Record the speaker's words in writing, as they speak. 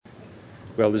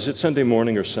Well, is it Sunday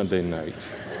morning or Sunday night?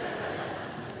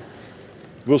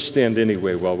 We'll stand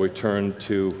anyway while we turn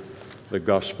to the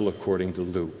Gospel according to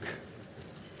Luke.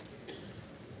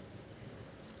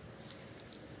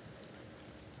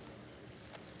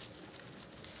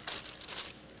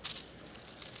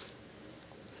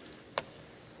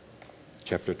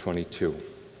 Chapter 22.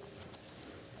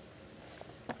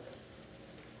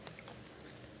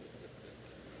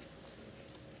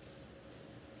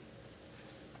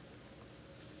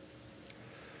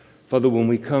 Father, when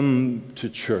we come to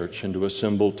church and to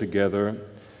assemble together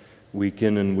week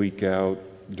in and week out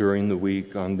during the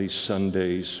week on these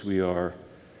Sundays, we are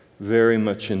very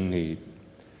much in need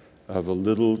of a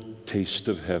little taste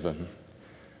of heaven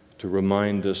to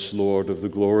remind us, Lord, of the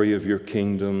glory of your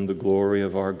kingdom, the glory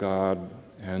of our God,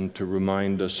 and to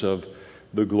remind us of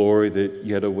the glory that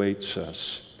yet awaits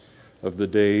us, of the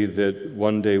day that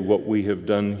one day what we have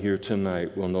done here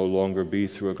tonight will no longer be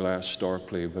through a glass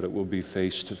darkly, but it will be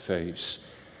face to face.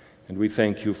 And we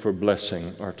thank you for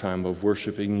blessing our time of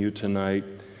worshiping you tonight.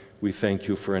 We thank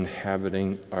you for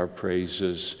inhabiting our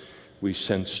praises. We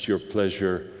sensed your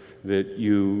pleasure that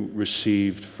you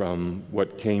received from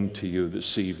what came to you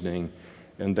this evening,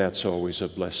 and that's always a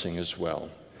blessing as well.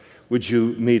 Would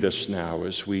you meet us now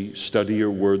as we study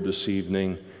your word this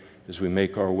evening, as we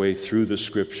make our way through the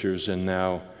Scriptures and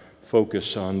now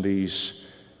focus on these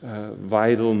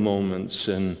vital moments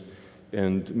and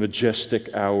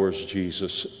majestic hours,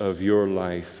 Jesus, of your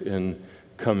life in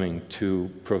coming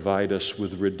to provide us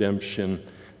with redemption,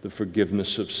 the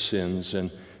forgiveness of sins,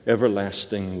 and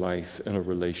everlasting life and a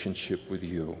relationship with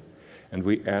you. And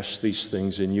we ask these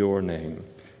things in your name.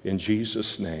 In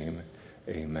Jesus' name,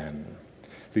 amen.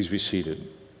 Please be seated.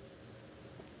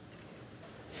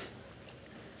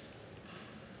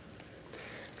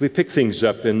 We pick things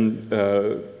up in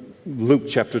Luke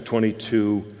chapter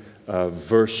 22,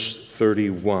 verse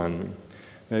 31.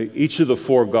 Each of the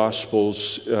four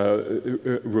Gospels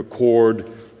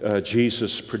record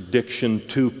Jesus' prediction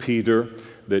to Peter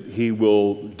that he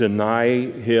will deny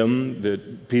him,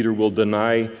 that Peter will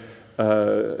deny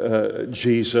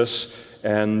Jesus,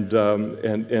 and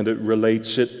it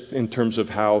relates it in terms of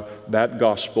how that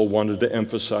Gospel wanted to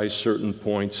emphasize certain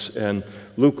points. And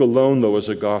Luke alone, though, as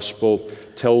a Gospel,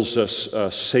 tells us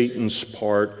Satan's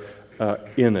part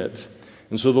in it.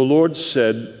 And so the Lord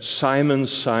said, "Simon,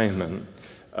 Simon,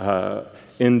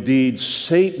 indeed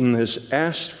Satan has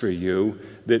asked for you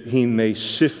that he may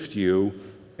sift you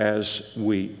as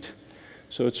wheat."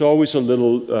 So it's always a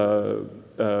little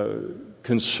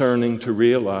concerning to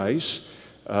realize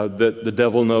that the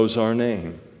devil knows our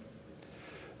name.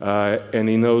 And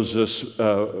he knows us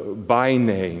by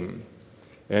name.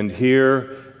 And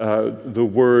here, the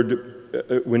word,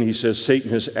 when he says Satan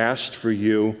has asked for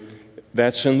you,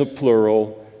 that's in the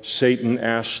plural. Satan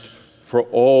asked for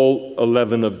all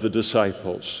 11 of the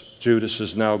disciples. Judas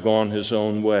has now gone his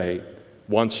own way,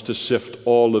 wants to sift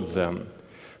all of them.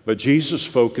 But Jesus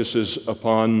focuses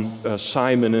upon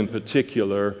Simon in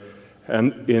particular,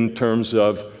 and in terms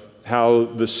of how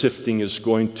the sifting is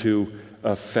going to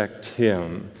affect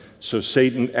him. So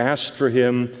Satan asked for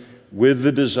him with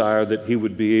the desire that he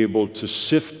would be able to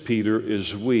sift Peter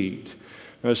as wheat.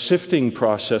 Now, a sifting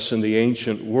process in the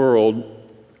ancient world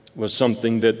was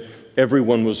something that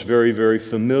everyone was very, very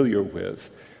familiar with.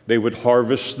 They would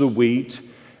harvest the wheat,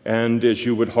 and as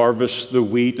you would harvest the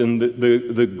wheat and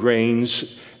the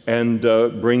grains and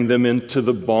bring them into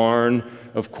the barn,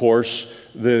 of course,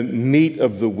 the meat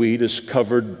of the wheat is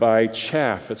covered by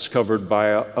chaff. It's covered by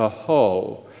a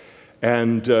hull.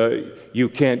 And you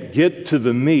can't get to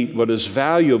the meat, what is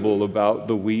valuable about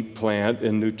the wheat plant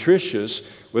and nutritious,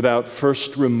 without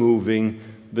first removing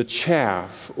the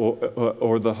chaff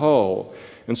or the hull.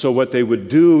 And so what they would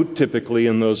do typically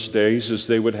in those days is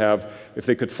they would have, if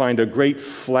they could find a great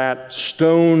flat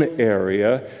stone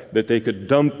area that they could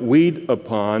dump wheat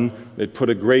upon, they'd put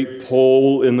a great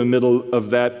pole in the middle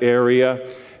of that area,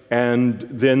 and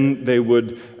then they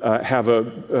would have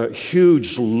a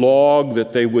huge log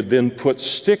that they would then put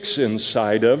sticks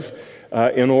inside of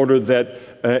in order that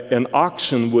an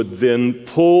oxen would then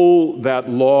pull that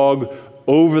log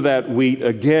over that wheat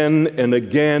again and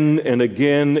again and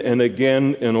again and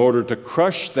again in order to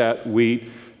crush that wheat,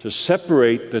 to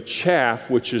separate the chaff,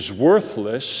 which is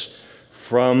worthless,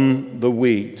 from the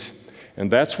wheat.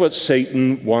 And that's what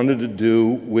Satan wanted to do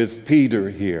with Peter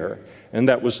here. And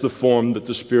that was the form that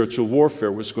the spiritual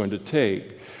warfare was going to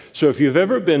take. So if you've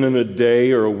ever been in a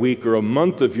day or a week or a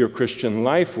month of your Christian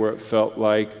life where it felt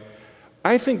like,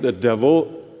 I think the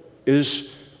devil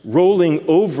is rolling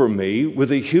over me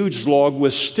with a huge log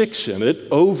with sticks in it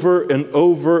over and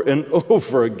over and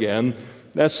over again,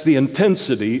 that's the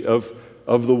intensity of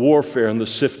of the warfare and the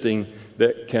sifting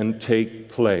that can take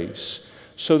place.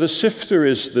 So the sifter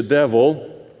is the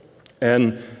devil,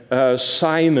 and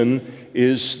Simon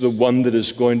is the one that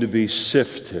is going to be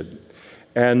sifted.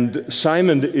 And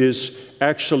Simon is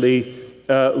actually,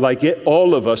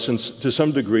 all of us, and to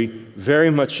some degree, very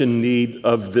much in need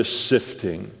of this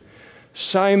sifting.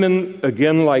 Simon,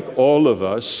 again, like all of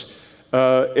us,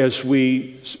 as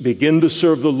we begin to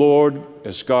serve the Lord,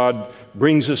 as God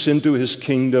brings us into His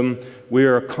kingdom, we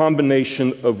are a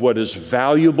combination of what is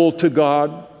valuable to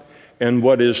God and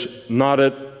what is not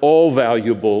at all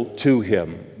valuable to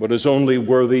Him, what is only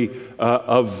worthy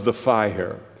of the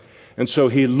fire. And so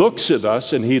He looks at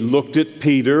us, and He looked at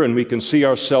Peter, and we can see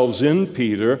ourselves in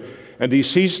Peter, and He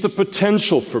sees the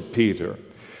potential for Peter.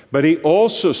 But He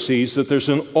also sees that there's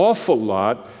an awful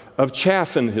lot of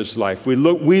chaff in his life. We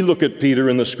look at Peter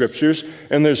in the Scriptures,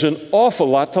 and there's an awful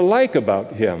lot to like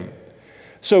about him.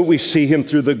 So we see him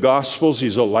through the Gospels.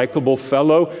 He's a likable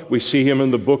fellow. We see him in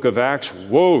the book of Acts.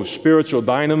 Whoa, spiritual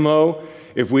dynamo.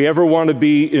 If we ever want to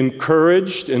be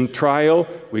encouraged in trial,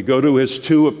 we go to his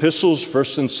 2 epistles,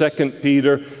 1st and 2nd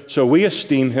Peter. So we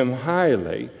esteem him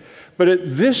highly. But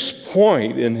at this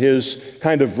point in his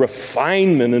kind of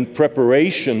refinement and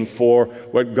preparation for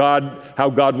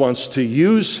how God wants to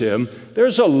use him,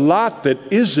 there's a lot that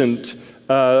isn't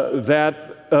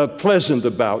that pleasant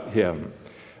about him.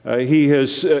 He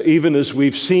has, even as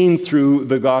we've seen through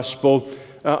the gospel,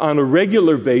 on a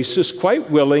regular basis, quite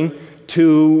willing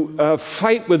to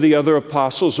fight with the other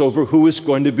apostles over who is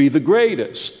going to be the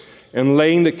greatest, and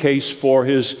laying the case for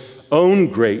his own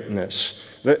greatness.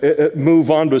 Move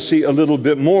on to see a little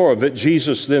bit more of it.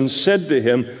 Jesus then said to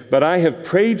him, "But I have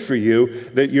prayed for you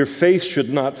that your faith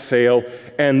should not fail,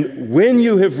 and when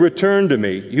you have returned to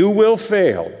me," you will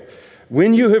fail,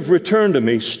 "when you have returned to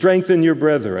me, strengthen your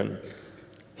brethren."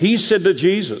 He said to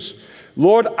Jesus,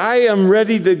 "Lord, I am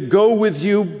ready to go with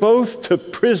you both to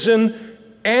prison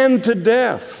and to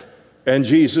death." And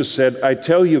Jesus said, "I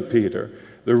tell you, Peter,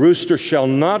 the rooster shall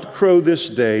not crow this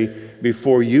day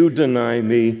before you deny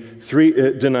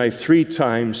 3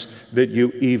 times that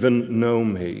you even know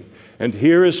me." And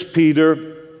here is Peter.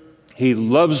 He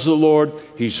loves the Lord.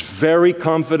 He's very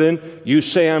confident. You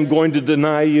say, "I'm going to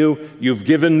deny you. You've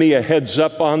given me a heads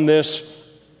up on this.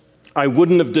 I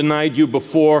wouldn't have denied you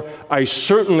before. I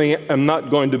certainly am not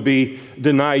going to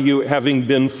deny you having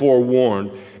been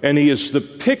forewarned." And he is the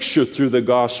picture through the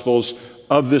Gospels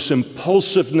of this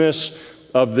impulsiveness,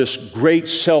 of this great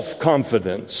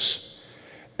self-confidence.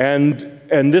 And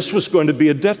this was going to be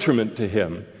a detriment to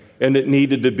him, and it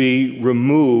needed to be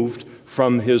removed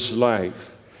from his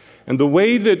life. And the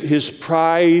way that his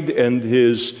pride and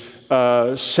his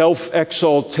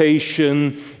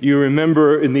self-exaltation, you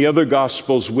remember in the other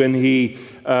Gospels when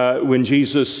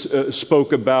Jesus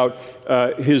spoke about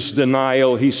his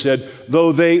denial, he said,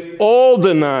 "Though they all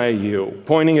deny you,"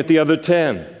 pointing at the other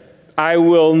 10, "I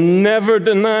will never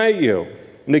deny you."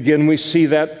 And again, we see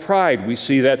that pride. We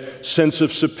see that sense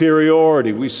of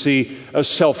superiority. We see a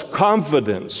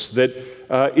self-confidence that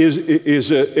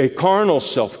is a carnal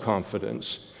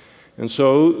self-confidence. And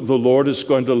so the Lord is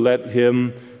going to let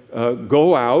him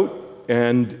go out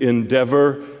and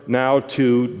endeavor now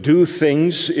to do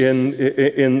things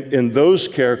in those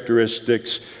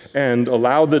characteristics and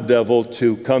allow the devil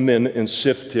to come in and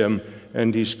sift him,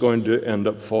 and he's going to end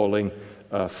up falling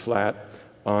flat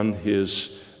on his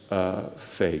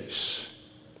face.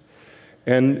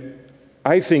 And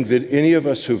I think that any of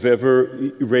us who've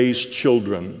ever raised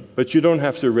children, but you don't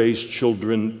have to raise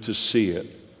children to see it.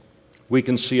 We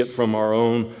can see it from our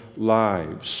own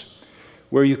lives,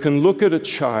 where you can look at a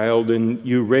child and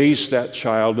you raise that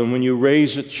child, and when you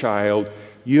raise a child,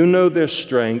 you know their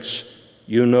strengths,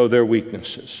 you know their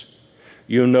weaknesses.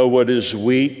 You know what is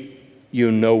wheat,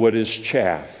 you know what is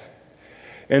chaff.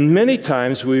 And many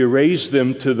times we raise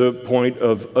them to the point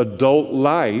of adult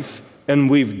life, and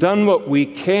we've done what we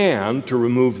can to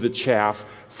remove the chaff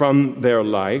from their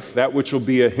life, that which will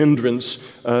be a hindrance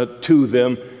to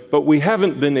them, but we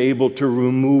haven't been able to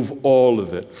remove all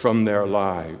of it from their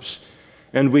lives.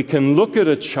 And we can look at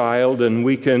a child and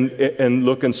we can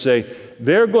look and say,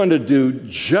 they're going to do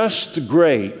just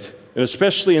great, and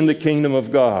especially in the kingdom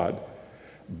of God,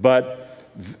 but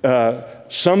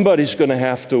somebody's going to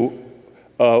have to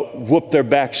whoop their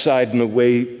backside in a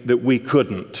way that we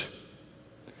couldn't.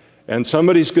 And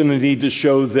somebody's going to need to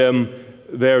show them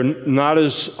they're not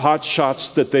as hot shots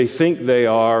that they think they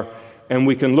are, and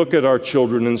we can look at our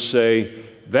children and say,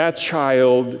 that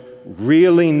child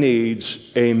really needs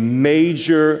a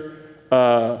major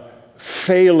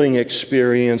failing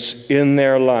experience in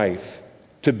their life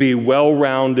to be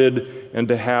well-rounded and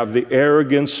to have the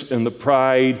arrogance and the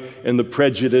pride and the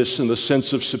prejudice and the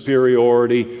sense of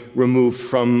superiority removed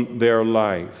from their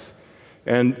life.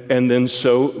 And then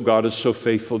so God is so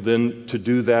faithful then to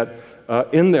do that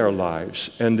in their lives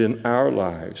and in our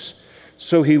lives.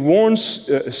 So he warns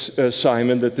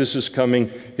Simon that this is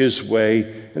coming his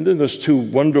way. And then there's two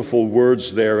wonderful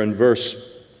words there in verse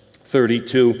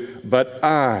 32, but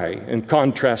I, in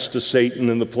contrast to Satan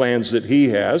and the plans that he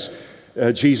has,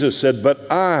 Jesus said,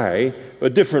 but I, a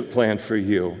different plan for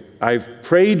you. I've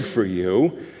prayed for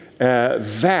you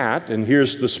that, and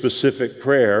here's the specific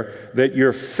prayer, that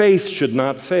your faith should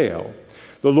not fail.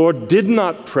 The Lord did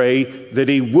not pray that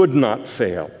he would not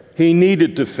fail. He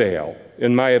needed to fail.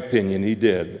 In my opinion, he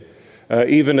did.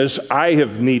 Even as I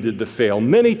have needed to fail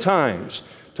many times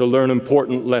to learn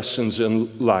important lessons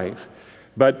in life.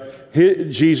 But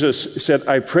Jesus said,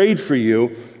 I prayed for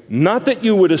you, not that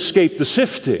you would escape the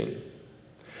sifting,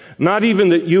 not even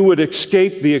that you would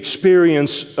escape the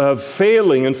experience of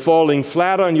failing and falling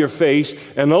flat on your face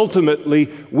and ultimately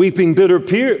weeping bitter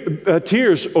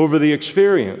tears over the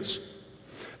experience.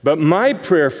 But my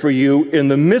prayer for you in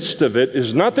the midst of it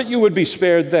is not that you would be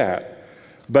spared that,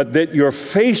 but that your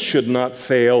faith should not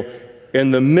fail in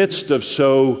the midst of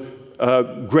so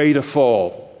great a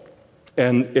fall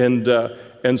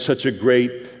and such a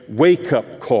great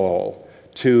wake-up call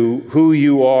to who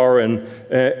you are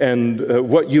and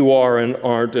what you are and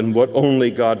aren't and what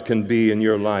only God can be in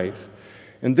your life.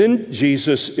 And then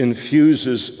Jesus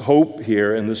infuses hope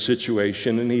here in the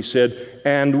situation, and he said,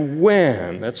 and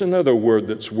when, that's another word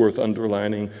that's worth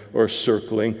underlining or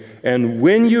circling, and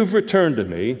when you've returned to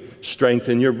me,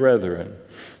 strengthen your brethren.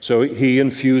 So he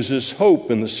infuses hope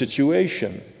in the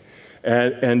situation.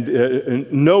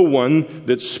 And no one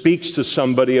that speaks to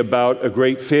somebody about a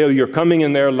great failure coming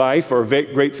in their life or a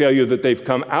great failure that they've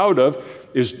come out of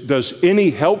does any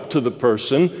help to the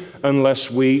person unless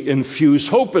we infuse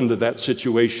hope into that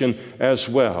situation as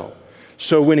well.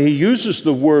 So when he uses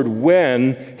the word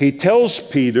when, he tells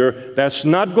Peter that's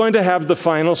not going to have the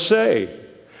final say.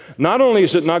 Not only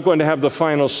is it not going to have the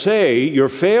final say, your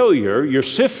failure, your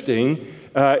sifting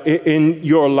in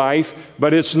your life,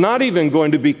 but it's not even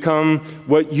going to become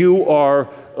what you are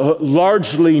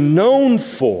largely known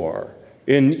for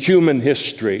in human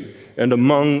history and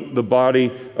among the body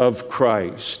of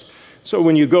Christ. So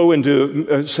when you go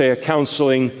into, say, a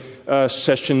counseling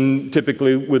session,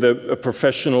 typically with a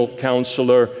professional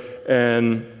counselor,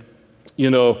 and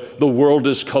the world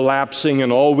is collapsing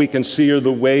and all we can see are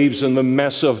the waves and the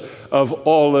mess of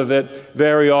all of it,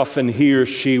 very often he or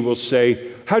she will say,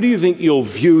 how do you think you'll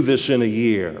view this in a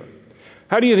year?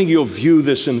 How do you think you'll view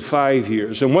this in 5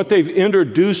 years? And what they've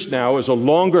introduced now is a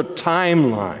longer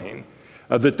timeline,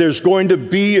 that there's going to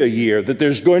be a year, that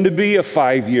there's going to be a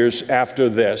 5 years after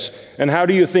this. And how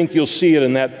do you think you'll see it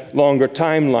in that longer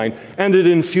timeline? And it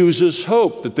infuses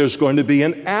hope that there's going to be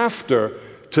an after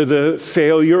to the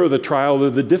failure or the trial or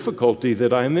the difficulty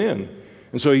that I'm in.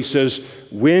 And so he says,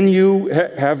 when you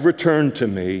have returned to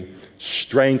me,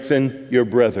 strengthen your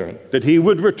brethren. That he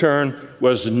would return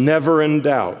was never in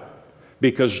doubt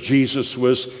because Jesus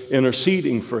was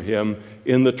interceding for him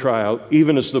in the trial,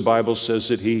 even as the Bible says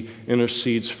that he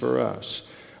intercedes for us.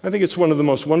 I think it's one of the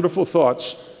most wonderful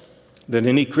thoughts that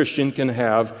any Christian can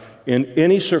have in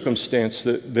any circumstance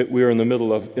that we're in the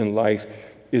middle of in life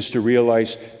is to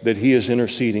realize that he is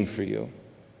interceding for you.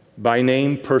 By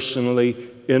name, personally,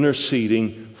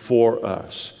 interceding for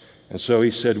us. And so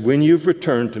he said, when you've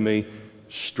returned to me,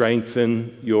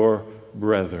 strengthen your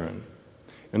brethren.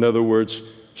 In other words,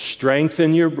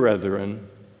 strengthen your brethren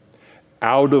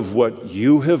out of what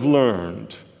you have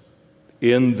learned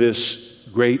in this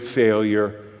great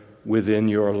failure within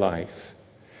your life.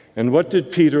 And what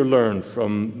did Peter learn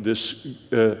from this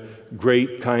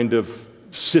great kind of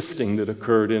sifting that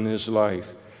occurred in his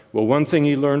life? Well, one thing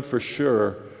he learned for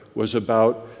sure was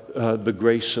about the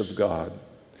grace of God.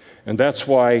 And that's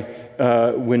why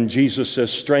when Jesus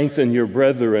says, strengthen your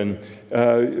brethren,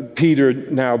 Peter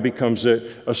now becomes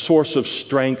a source of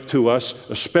strength to us,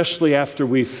 especially after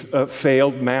we've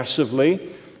failed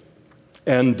massively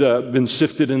and been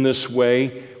sifted in this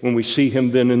way, when we see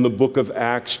him then in the book of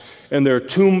Acts. And there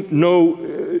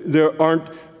aren't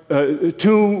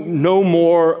no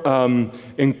more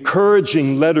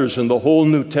encouraging letters in the whole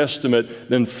New Testament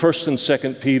than 1st and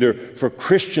 2nd Peter for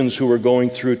Christians who are going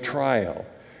through trial.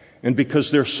 And because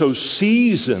they're so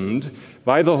seasoned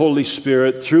by the Holy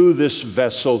Spirit through this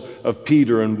vessel of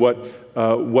Peter and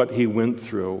what he went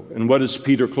through. And what does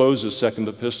Peter close his second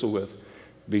epistle with?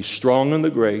 Be strong in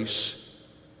the grace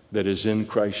that is in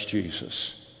Christ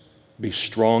Jesus. Be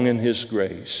strong in his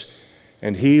grace.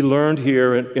 And he learned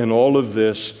here in all of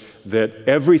this that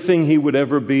everything he would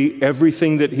ever be,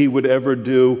 everything that he would ever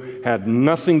do had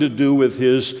nothing to do with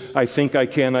his, I think I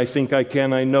can, I think I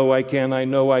can, I know I can, I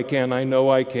know I can, I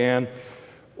know I can,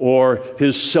 or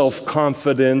his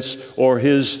self-confidence, or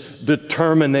his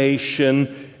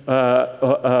determination,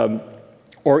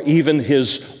 or even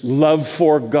his love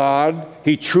for God.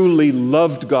 He truly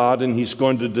loved God, and he's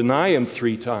going to deny him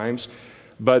 3 times,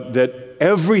 but that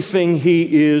everything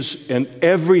he is and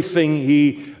everything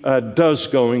he does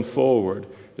going forward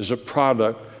is a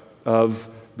product of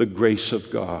the grace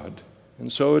of God.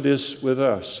 And so it is with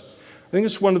us. I think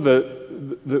it's one of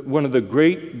the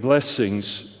great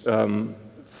blessings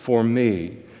for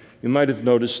me. You might have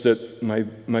noticed that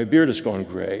my beard has gone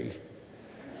gray,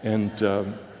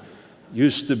 and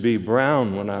used to be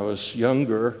brown when I was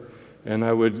younger, and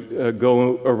I would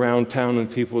go around town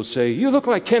and people would say, "You look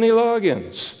like Kenny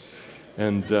Loggins."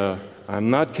 And I'm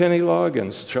not Kenny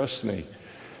Loggins, trust me.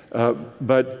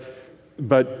 But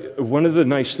one of the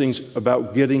nice things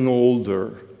about getting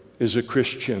older as a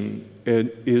Christian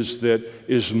is that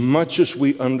as much as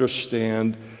we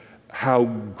understand how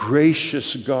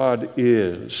gracious God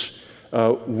is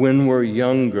when we're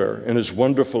younger, and as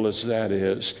wonderful as that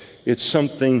is, it's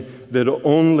something that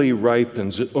only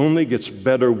ripens, it only gets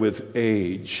better with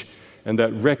age. And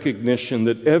that recognition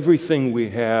that everything we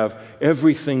have,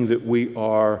 everything that we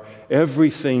are,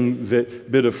 everything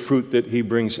that bit of fruit that he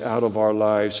brings out of our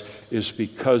lives is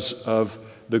because of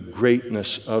the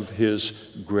greatness of his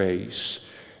grace.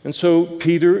 And so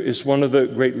Peter is one of the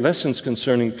great lessons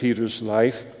concerning Peter's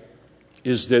life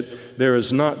is that there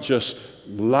is not just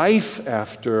life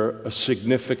after a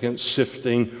significant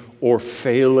sifting or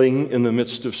failing in the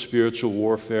midst of spiritual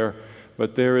warfare,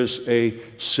 but there is a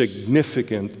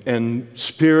significant and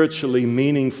spiritually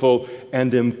meaningful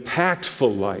and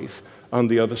impactful life on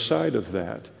the other side of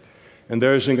that. And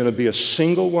there isn't going to be a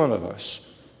single one of us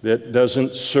that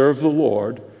doesn't serve the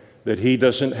Lord,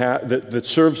 that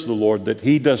serves the Lord, that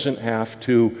he doesn't have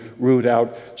to root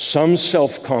out some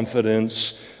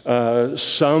self-confidence,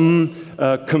 some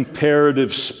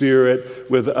comparative spirit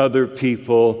with other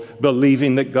people,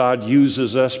 believing that God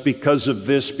uses us because of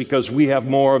this, because we have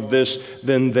more of this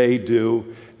than they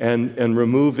do, and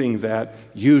removing that,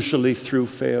 usually through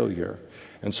failure.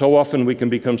 And so often we can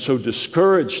become so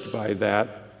discouraged by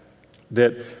that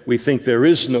we think there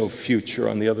is no future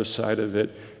on the other side of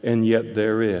it, and yet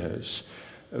there is.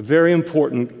 A very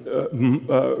important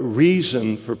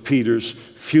reason for Peter's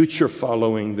future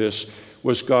following this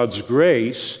was God's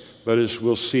grace, but as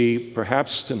we'll see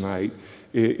perhaps tonight,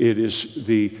 it is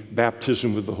the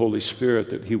baptism with the Holy Spirit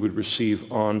that he would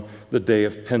receive on the day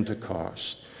of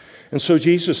Pentecost. And so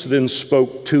Jesus then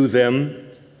spoke to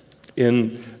them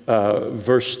in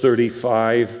verse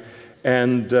 35,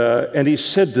 and he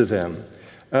said to them,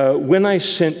 when I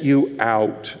sent you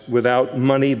out without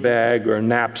money bag or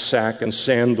knapsack and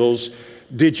sandals,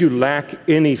 did you lack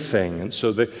anything? And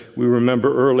so we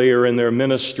remember earlier in their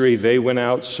ministry, they went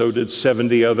out, so did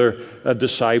 70 other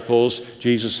disciples.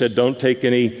 Jesus said, don't take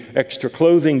any extra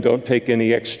clothing, don't take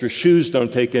any extra shoes,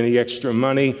 don't take any extra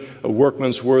money. A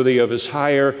workman's worthy of his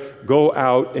hire. Go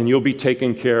out and you'll be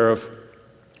taken care of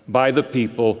by the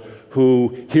people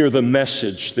who hear the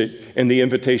message and the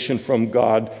invitation from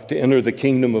God to enter the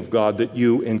kingdom of God that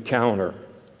you encounter.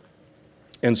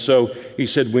 And so he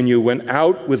said, when you went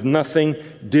out with nothing,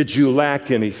 did you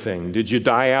lack anything? Did you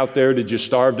die out there? Did you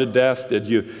starve to death? Did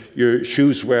your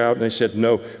shoes wear out? And they said,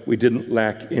 no, we didn't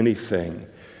lack anything.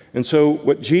 And so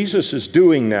what Jesus is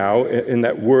doing now in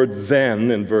that word then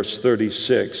in verse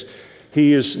 36,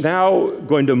 he is now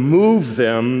going to move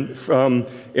them from,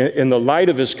 in the light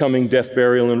of his coming death,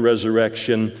 burial, and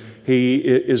resurrection, he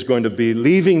is going to be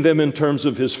leaving them in terms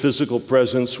of his physical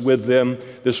presence with them.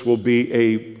 This will be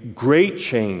a great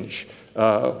change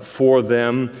for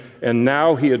them. And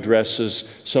now he addresses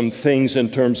some things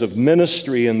in terms of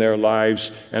ministry in their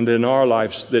lives and in our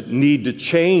lives that need to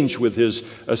change with his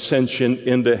ascension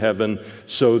into heaven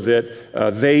so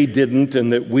that they didn't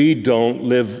and that we don't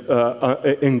live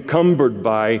encumbered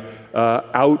by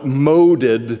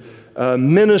outmoded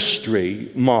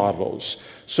ministry models.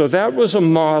 So that was a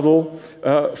model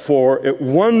for at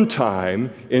one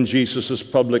time in Jesus'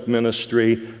 public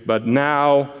ministry, but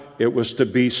now it was to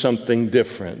be something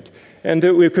different. And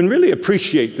we can really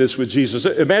appreciate this with Jesus.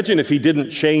 Imagine if he didn't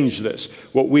change this,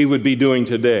 what we would be doing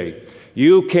today.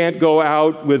 You can't go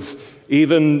out with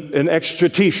even an extra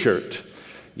t-shirt.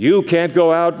 You can't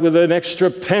go out with an extra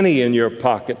penny in your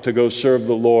pocket to go serve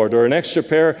the Lord, or an extra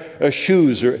pair of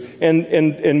shoes,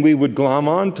 and we would glom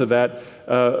on to that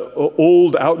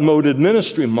old, outmoded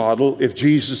ministry model if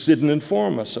Jesus didn't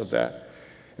inform us of that.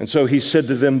 And so he said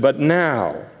to them, "But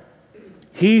now,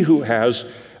 he who has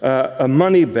a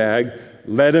money bag,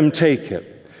 let him take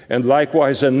it, and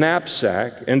likewise a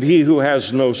knapsack, and he who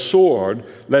has no sword,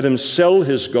 let him sell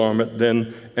his garment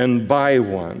then and buy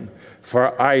one.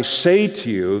 For I say to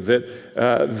you that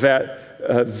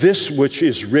this which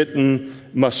is written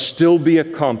must still be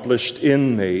accomplished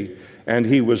in me." And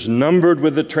he was numbered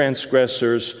with the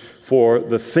transgressors, for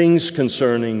the things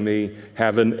concerning me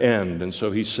have an end. And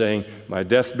so he's saying, my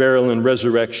death, burial, and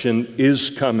resurrection is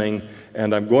coming,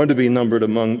 and I'm going to be numbered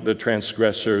among the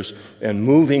transgressors. And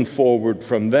moving forward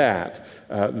from that,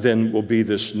 then will be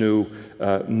this new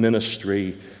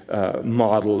ministry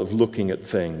model of looking at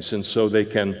things. And so they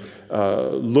can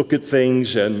look at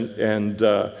things and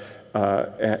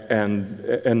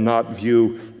not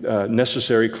view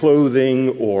necessary clothing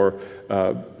or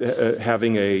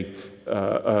having a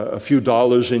few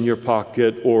dollars in your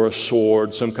pocket or a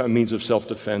sword, some kind of means of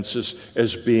self-defense,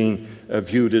 as being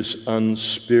viewed as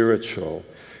unspiritual.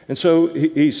 And so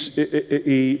he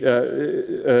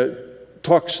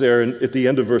talks there at the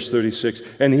end of verse 36,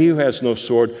 "And he who has no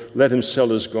sword, let him sell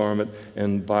his garment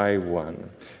and buy one."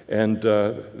 And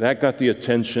that got the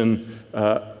attention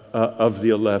of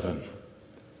the 11.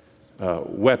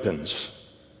 Weapons.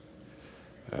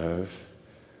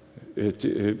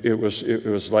 It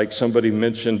was like somebody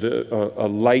mentioned a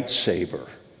lightsaber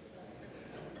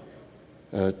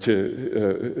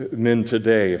to men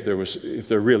today. If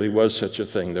there really was such a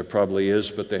thing, there probably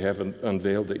is, but they haven't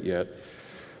unveiled it yet.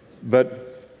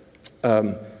 But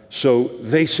so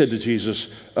they said to Jesus,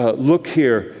 "Look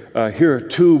here. Here are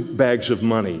 2 bags of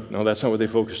money." No, that's not what they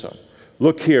focused on.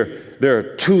 "Look here. There are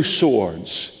 2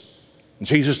 swords." And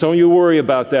Jesus, don't you worry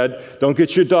about that. Don't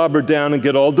get your dauber down and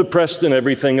get all depressed and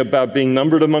everything about being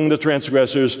numbered among the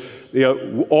transgressors.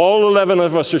 All 11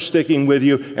 of us are sticking with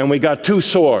you, and we got 2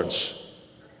 swords.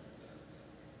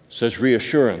 Such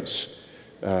reassurance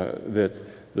that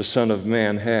the Son of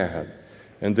Man had.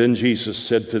 And then Jesus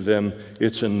said to them,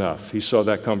 "It's enough." He saw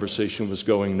that conversation was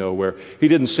going nowhere. He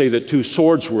didn't say that 2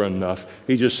 swords were enough.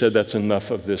 He just said that's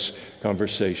enough of this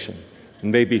conversation.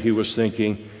 And maybe he was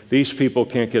thinking, these people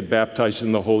can't get baptized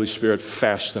in the Holy Spirit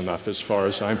fast enough as far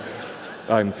as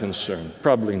I'm concerned.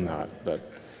 Probably not.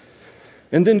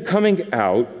 And then coming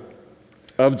out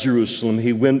of Jerusalem,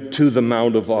 he went to the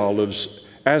Mount of Olives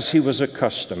as he was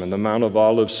accustomed. And the Mount of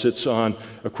Olives sits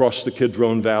across the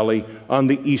Kidron Valley on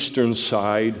the eastern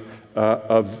side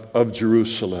of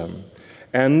Jerusalem.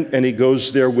 And he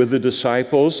goes there with the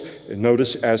disciples.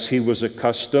 Notice, as he was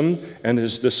accustomed, and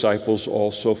his disciples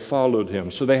also followed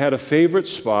him. So they had a favorite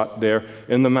spot there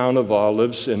in the Mount of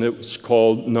Olives, and it was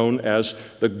known as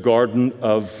the Garden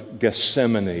of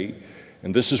Gethsemane.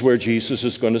 And this is where Jesus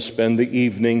is going to spend the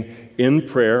evening in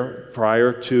prayer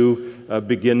prior to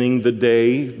beginning the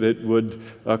day that would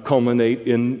culminate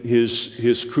in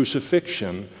his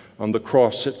crucifixion on the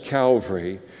cross at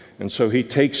Calvary. And so he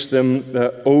takes them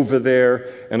over there,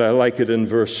 and I like it in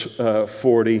verse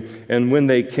 40. "And when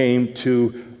they came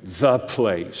to the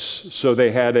place," so they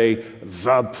had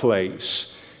the place.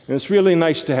 And it's really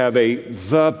nice to have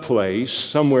the place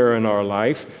somewhere in our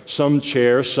life, some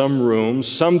chair, some room,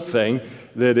 something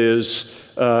that is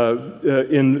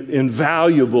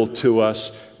invaluable to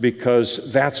us, because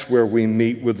that's where we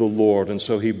meet with the Lord. And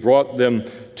so he brought them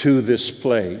to this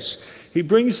place. He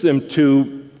brings them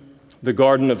to the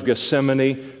Garden of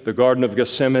Gethsemane. The Garden of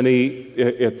Gethsemane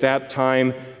at that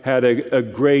time had a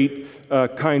great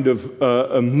kind of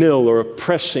a mill or a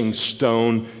pressing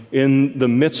stone in the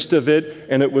midst of it,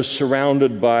 and it was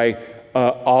surrounded by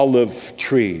olive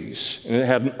trees, and it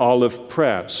had an olive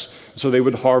press. So they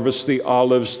would harvest the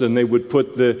olives, then they would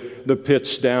put the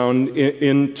pits down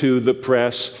into the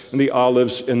press and the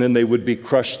olives, and then they would be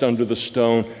crushed under the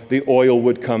stone. The oil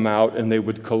would come out, and they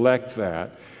would collect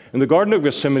that. And the Garden of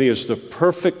Gethsemane is the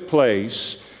perfect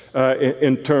place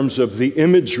in terms of the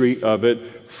imagery of it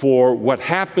for what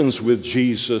happens with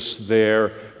Jesus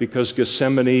there, because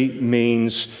Gethsemane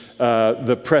means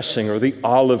the pressing or the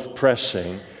olive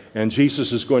pressing. And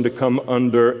Jesus is going to come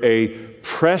under a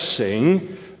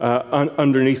pressing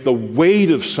underneath the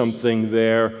weight of something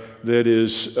there that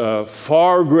is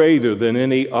far greater than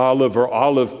any olive or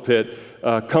olive pit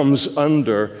comes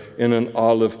under in an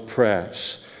olive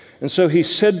press. And so he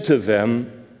said to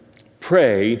them,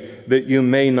 "Pray that you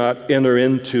may not enter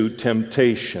into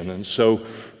temptation." And so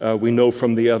we know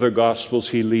from the other Gospels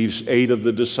he leaves 8 of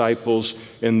the disciples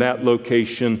in that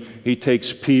location. He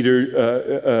takes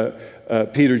Peter,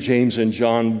 James, and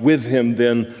John with him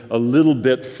then a little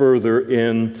bit further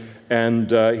in,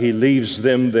 and he leaves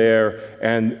them there,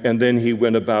 and then he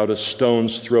went about a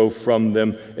stone's throw from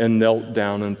them and knelt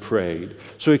down and prayed.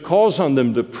 So he calls on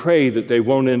them to pray that they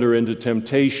won't enter into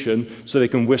temptation so they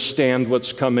can withstand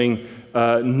what's coming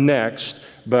next.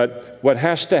 But what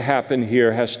has to happen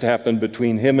here has to happen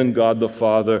between him and God the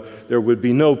Father. There would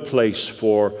be no place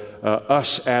for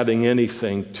us adding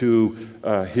anything to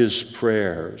his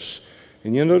prayers.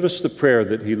 And you notice the prayer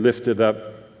that he lifted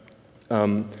up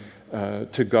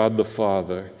to God the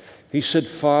Father. He said,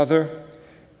 "Father,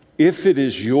 if it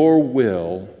is your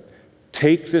will,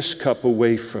 take this cup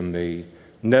away from me.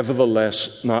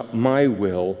 Nevertheless, not my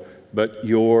will, but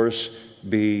yours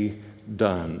be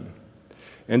done."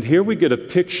 And here we get a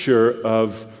picture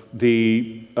of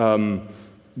the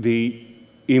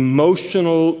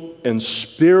emotional and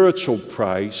spiritual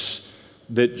price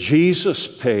that Jesus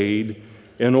paid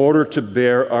in order to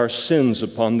bear our sins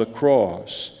upon the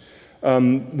cross.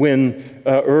 When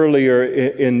earlier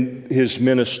in his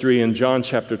ministry, in John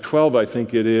chapter 12, I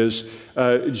think it is,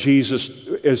 Jesus,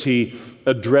 as he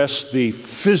addressed the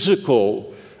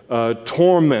physical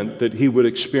torment that he would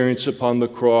experience upon the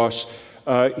cross,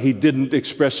 he didn't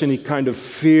express any kind of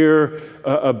fear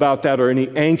about that or any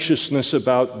anxiousness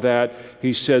about that.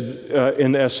 He said,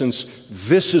 in essence,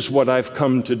 "This is what I've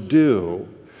come to do."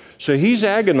 So he's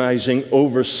agonizing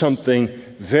over something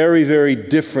very, very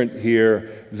different here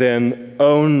than,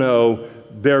 "Oh no,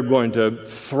 they're going to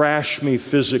thrash me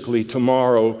physically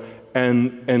tomorrow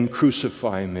and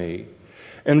crucify me."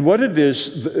 And what it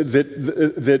is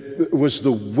that was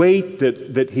the weight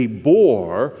that he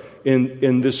bore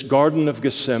in this Garden of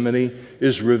Gethsemane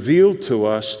is revealed to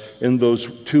us in those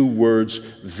two words,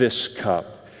 "this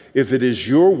cup." If it is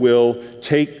your will,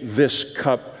 take this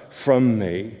cup from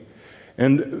me.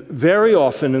 And very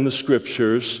often in the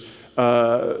Scriptures,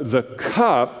 the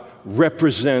cup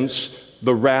represents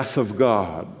the wrath of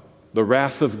God, the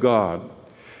wrath of God.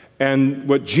 And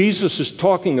what Jesus is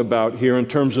talking about here in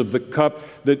terms of the cup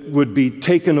that would be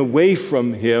taken away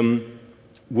from him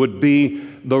would be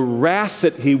the wrath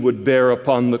that he would bear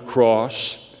upon the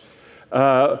cross,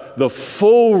 the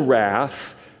full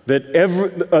wrath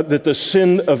that the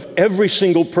sin of every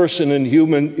single person in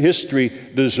human history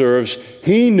deserves.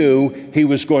 He knew he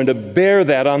was going to bear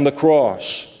that on the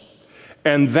cross.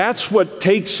 And that's what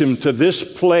takes him to this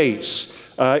place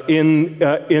in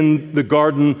the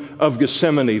Garden of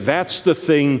Gethsemane. That's the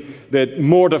thing that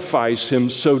mortifies him,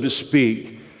 so to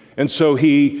speak. And so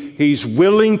he's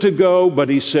willing to go, but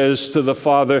he says to the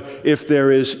Father, if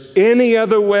there is any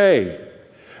other way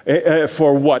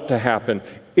for what to happen,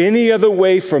 any other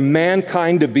way for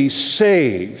mankind to be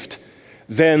saved,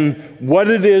 then what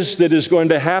it is that is going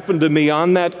to happen to me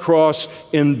on that cross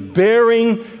in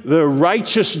bearing the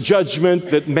righteous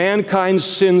judgment that mankind's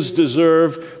sins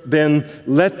deserve, then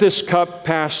let this cup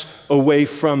pass away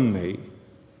from me.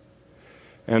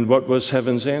 And what was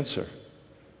heaven's answer?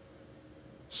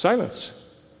 Silence.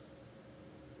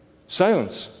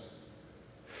 Silence.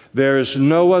 There is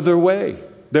no other way.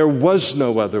 There was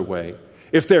no other way.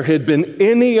 If there had been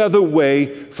any other way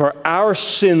for our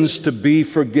sins to be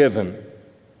forgiven,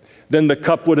 then the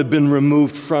cup would have been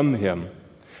removed from him.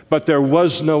 But there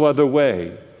was no other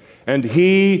way. And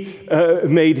he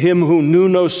made him who knew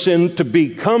no sin to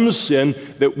become sin,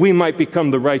 that we might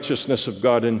become the righteousness of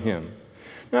God in him.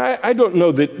 Now, I don't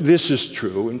know that this is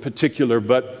true in particular,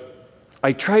 but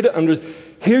I try to understand.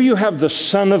 Here you have the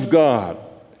Son of God,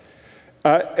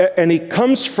 and he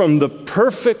comes from the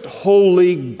perfect,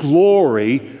 holy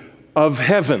glory of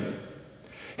heaven.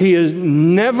 He has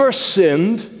never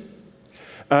sinned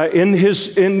in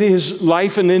his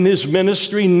life and in his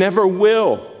ministry, never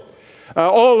will.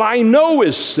 All I know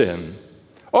is sin.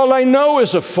 All I know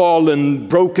is a fallen,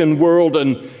 broken world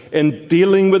and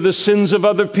dealing with the sins of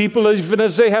other people, even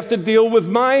as they have to deal with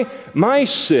my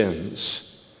sins.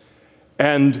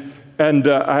 And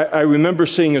I remember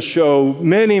seeing a show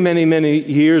many, many, many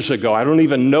years ago. I don't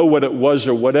even know what it was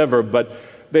or whatever, but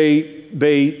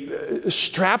they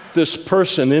strapped this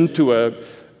person into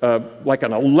like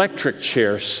an electric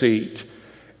chair seat,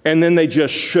 and then they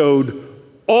just showed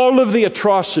all of the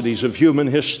atrocities of human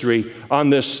history on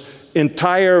this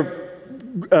entire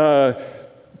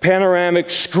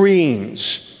panoramic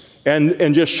screens,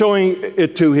 and just showing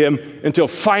it to him until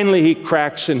finally he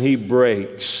cracks and he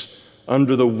breaks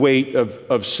under the weight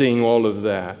of seeing all of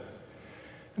that.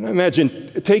 And I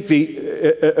imagine, take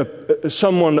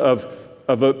someone of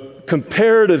a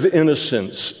comparative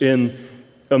innocence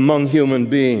among human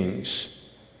beings,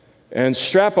 and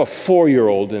strap a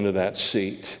 4-year-old into that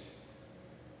seat,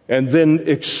 and then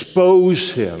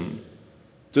expose him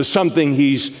to something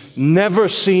he's never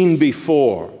seen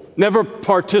before. never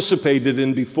participated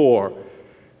in before.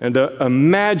 And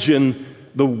imagine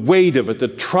the weight of it, the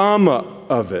trauma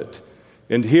of it.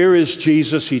 And here is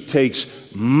Jesus. He takes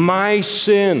my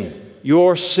sin,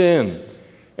 your sin,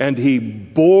 and he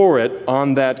bore it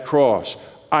on that cross.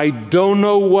 I don't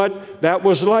know what that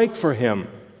was like for him.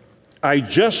 I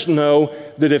just know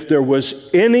that if there was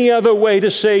any other way to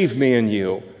save me and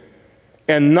you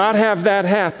and not have that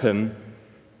happen,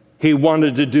 he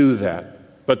wanted to do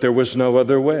that. But there was no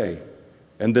other way.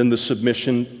 And then the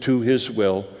submission to his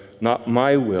will, not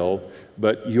my will,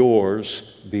 but yours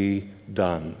be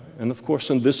done. And of course,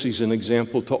 and this is an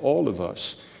example to all of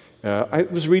us. I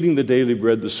was reading the Daily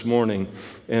Bread this morning,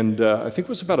 and I think it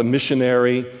was about a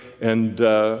missionary, and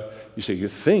you say, you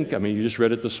think? I mean, you just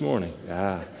read it this morning.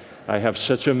 I have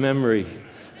such a memory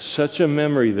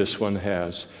this one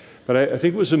has. But I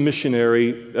think it was a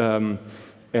missionary,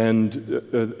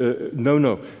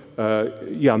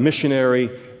 missionary,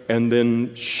 and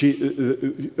then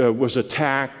she was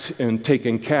attacked and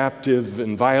taken captive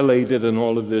and violated and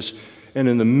all of this. And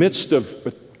in the midst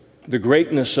of the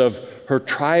greatness of her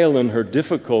trial and her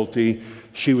difficulty,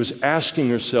 she was asking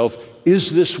herself,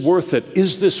 is this worth it?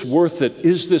 Is this worth it?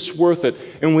 Is this worth it?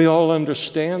 And we all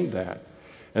understand that.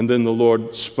 And then the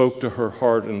Lord spoke to her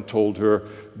heart and told her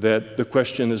that the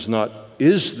question is not,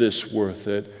 is this worth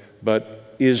it,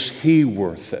 but is he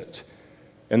worth it?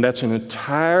 And that's an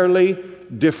entirely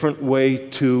different way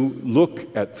to look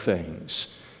at things.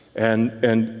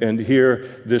 And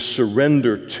here, this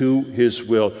surrender to his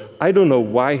will. I don't know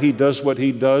why he does what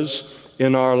he does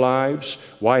in our lives,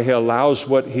 why he allows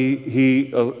what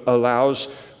he allows,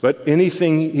 but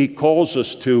anything he calls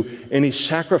us to, any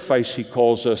sacrifice he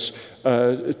calls us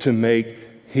to make,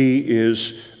 he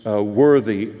is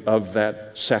worthy of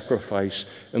that sacrifice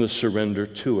and the surrender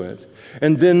to it.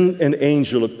 And then an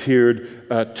angel appeared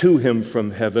to him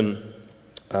from heaven,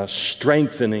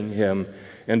 strengthening him.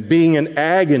 And being in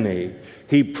agony,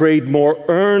 he prayed more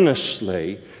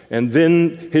earnestly, and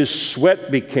then his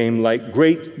sweat became like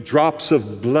great drops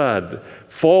of blood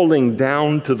falling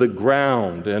down to the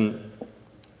ground. And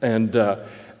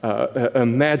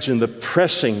imagine the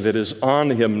pressing that is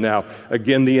on him now.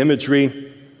 Again, the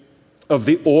imagery of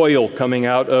the oil coming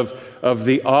out of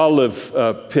the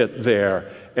olive pit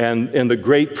there, and the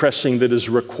great pressing that is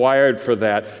required for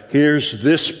that. Here's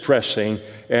this pressing,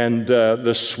 and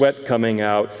the sweat coming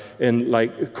out in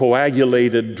like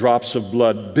coagulated drops of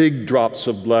blood, big drops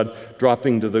of blood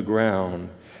dropping to the ground.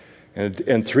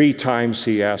 And 3 times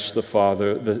he asked the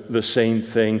Father the same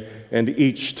thing, and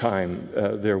each time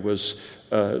there was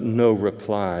no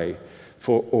reply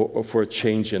for a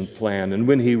change in plan. And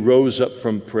when he rose up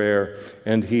from prayer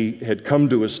and he had come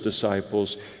to his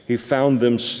disciples, he found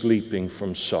them sleeping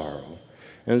from sorrow.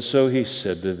 And so he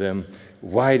said to them,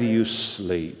 "Why do you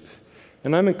sleep?"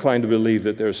 And I'm inclined to believe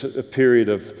that there's a period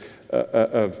of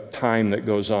time that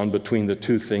goes on between the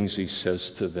two things he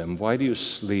says to them. Why do you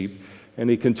sleep? And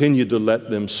he continued to let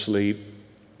them sleep.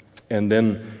 And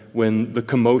then when the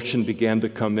commotion began to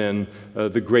come in,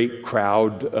 the great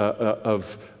crowd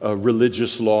of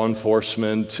religious law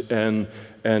enforcement and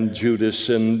Judas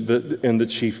and the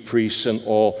chief priests and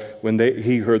all, when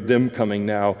he heard them coming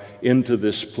now into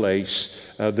this place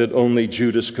that only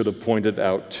Judas could have pointed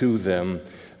out to them,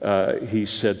 he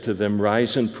said to them,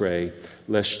 "Rise and pray,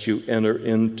 lest you enter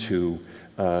into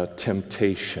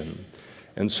temptation."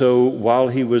 And so while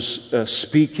he was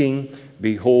speaking,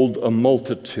 behold, a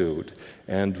multitude.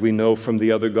 And we know from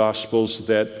the other Gospels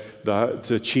that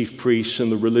the chief priests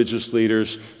and the religious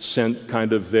leaders sent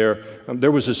kind of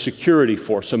there was a security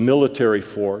force, a military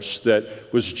force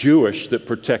that was Jewish that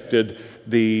protected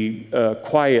the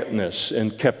quietness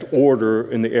and kept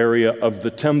order in the area of the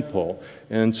temple.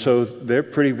 And so they're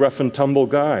pretty rough and tumble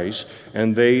guys.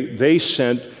 And they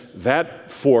sent that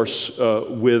force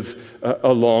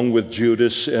along with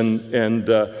Judas and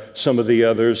some of the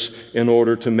others in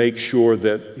order to make sure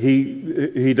that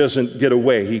he doesn't get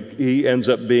away. He ends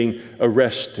up being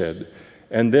arrested.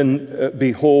 And then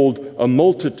behold, a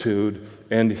multitude,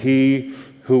 and he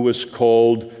who was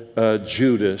called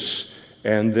Judas.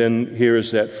 And then here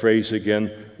is that phrase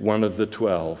again, one of the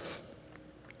 12.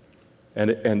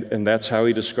 And that's how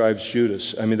he describes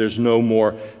Judas. I mean, there's no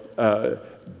more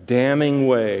damning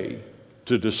way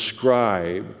to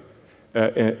describe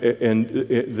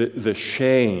the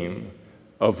shame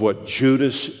of what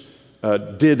Judas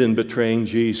did in betraying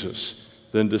Jesus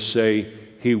than to say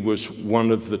he was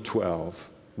one of the 12,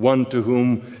 one to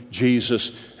whom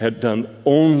Jesus had done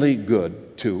only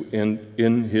good to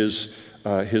in his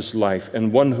life,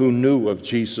 and one who knew of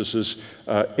Jesus'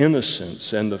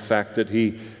 innocence and the fact that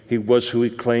he was who he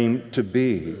claimed to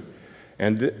be.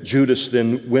 And Judas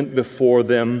then went before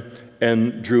them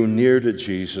and drew near to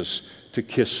Jesus to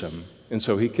kiss him. And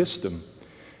so he kissed him.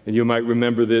 And you might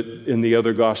remember that in the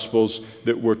other Gospels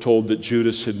that we're told that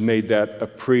Judas had made that a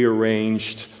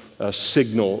prearranged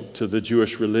signal to the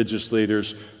Jewish religious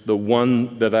leaders, the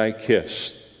one that I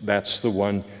kissed, that's the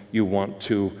one you want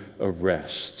to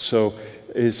arrest. So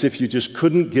as if you just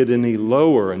couldn't get any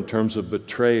lower in terms of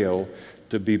betrayal,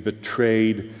 to be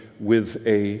betrayed with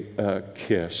a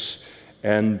kiss.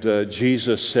 And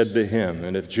Jesus said to him,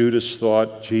 and if Judas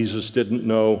thought Jesus didn't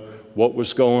know what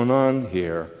was going on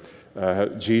here,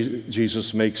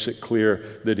 Jesus makes it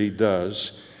clear that he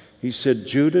does. He said,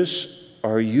 Judas,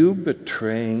 are you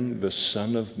betraying the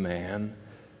Son of Man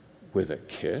with a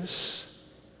kiss?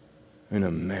 I mean,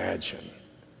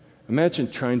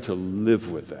 imagine trying to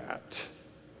live with that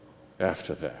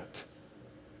after that.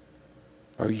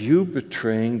 Are you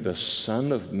betraying the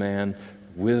Son of Man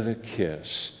with a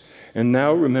kiss? And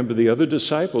now remember, the other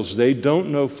disciples, they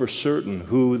don't know for certain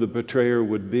who the betrayer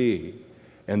would be.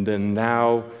 And then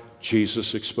now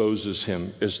Jesus exposes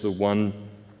him as the one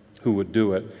who would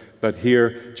do it. But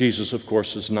here, Jesus, of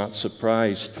course, is not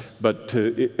surprised, but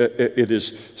it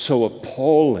is so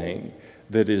appalling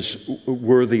that is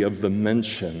worthy of the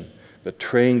mention,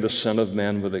 betraying the Son of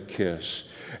Man with a kiss.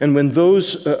 And when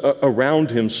those around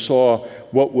him saw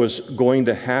what was going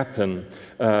to happen,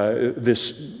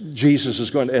 Jesus is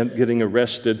going to end getting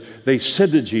arrested, they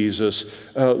said to Jesus,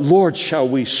 Lord, shall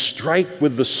we strike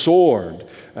with the sword?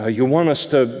 You want us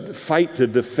to fight to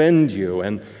defend you.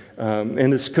 And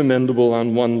it's commendable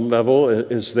on one level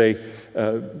as they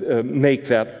make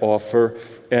that offer.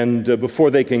 And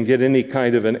before they can get any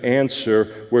kind of an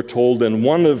answer, we're told, and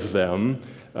one of them,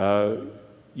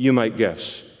 you might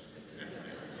guess.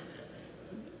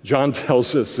 John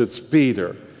tells us it's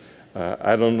Peter.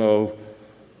 I don't know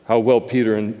how well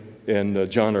Peter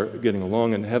and John are getting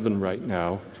along in heaven right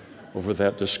now over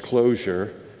that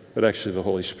disclosure, but actually the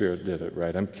Holy Spirit did it,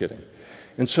 right? I'm kidding.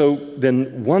 And so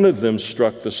then one of them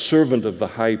struck the servant of the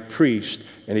high priest,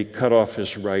 and he cut off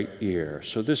his right ear.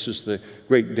 So this is the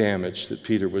great damage that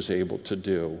Peter was able to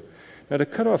do. Now, to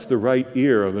cut off the right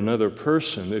ear of another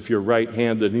person, if you're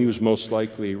right-handed, and he was most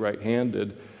likely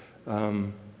right-handed,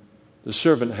 the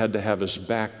servant had to have his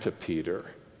back to Peter.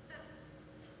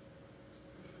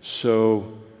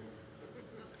 So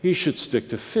he should stick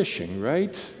to fishing,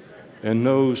 right? And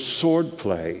no sword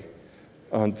play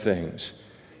on things.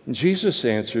 And Jesus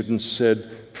answered and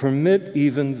said, permit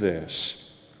even this.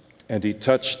 And he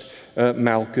touched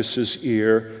Malchus's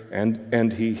ear,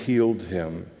 and he healed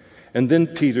him. And then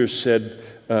Peter said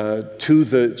to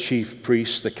the chief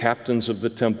priests, the captains of the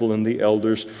temple, and the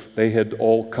elders, they had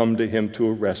all come to him to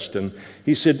arrest him.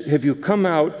 He said, have you come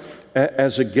out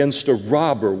as against a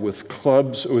robber with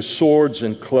clubs, or swords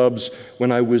and clubs?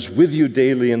 When I was with you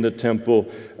daily in the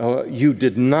temple, you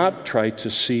did not try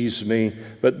to seize me,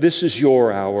 but this is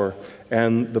your hour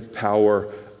and the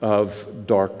power of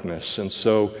darkness. And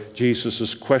so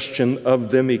Jesus' question of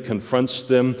them, he confronts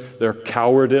them, their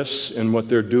cowardice in what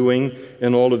they're doing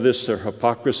in all of this, their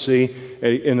hypocrisy.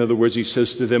 In other words, he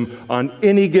says to them, on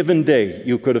any given day,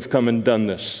 you could have come and done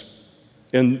this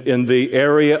in the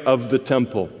area of the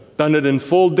temple. Done it in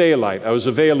full daylight. I was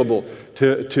available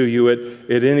to you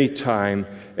at any time.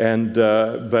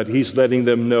 But he's letting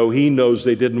them know, he knows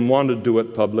they didn't want to do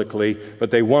it publicly,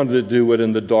 but they wanted to do it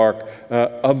in the dark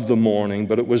of the morning.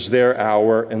 But it was their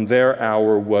hour, and their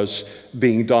hour was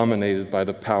being dominated by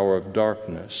the power of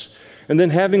darkness. And then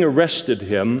having arrested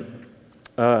him,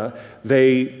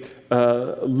 they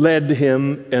led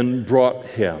him and brought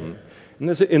him. And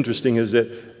that's interesting, is that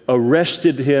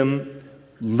arrested him,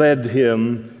 led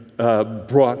him,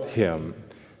 brought him.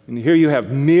 And here you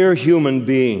have mere human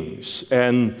beings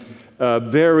and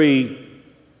very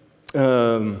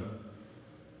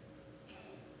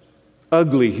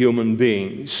ugly human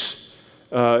beings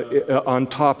on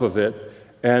top of it.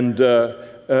 And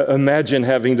imagine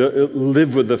having to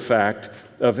live with the fact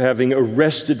of having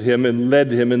arrested him and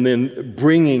led him and then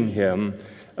bringing him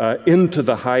into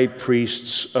the high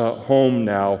priest's home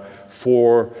now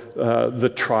for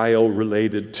the trial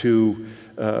related to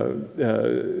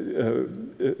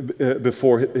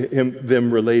before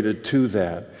them related to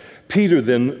that. Peter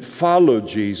then followed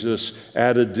Jesus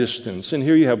at a distance. And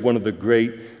here you have one of the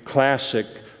great classic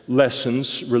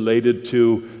lessons related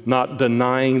to not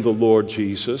denying the Lord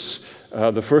Jesus.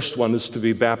 The first one is to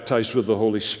be baptized with the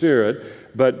Holy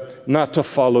Spirit, but not to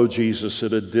follow Jesus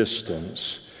at a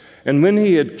distance. And when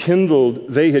they had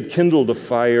kindled a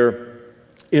fire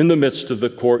in the midst of the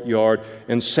courtyard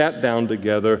and sat down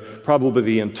together, probably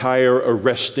the entire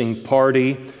arresting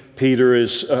party. Peter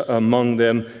is among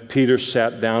them. Peter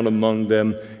sat down among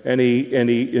them, and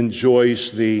he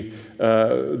enjoys the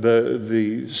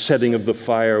setting of the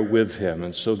fire with him,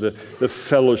 and so the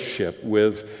fellowship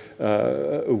with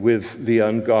the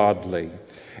ungodly.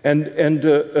 And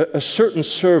a certain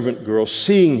servant girl,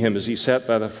 seeing him as he sat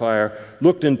by the fire,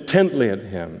 looked intently at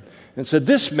him and said,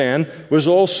 "This man was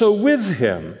also with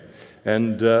him."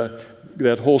 And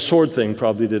that whole sword thing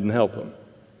probably didn't help him.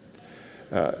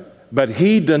 But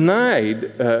he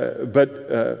denied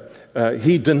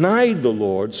the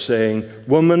Lord, saying,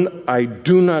 "Woman, I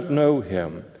do not know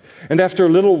him." And after a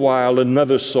little while,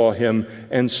 another saw him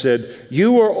and said,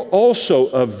 "You are also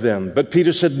of them." But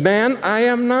Peter said, "Man, I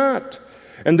am not."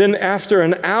 And then after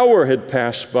an hour had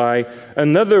passed by,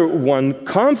 another one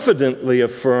confidently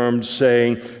affirmed,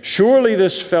 saying, "Surely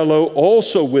this fellow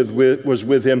also was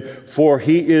with him, for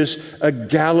he is a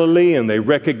Galilean." They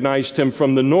recognized him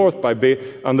from the north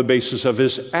on the basis of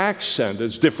his accent.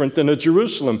 It's different than a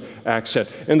Jerusalem accent,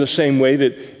 in the same way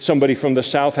that somebody from the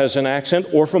south has an accent,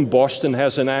 or from Boston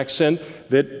has an accent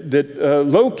that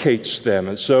locates them.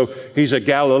 And so he's a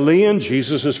Galilean.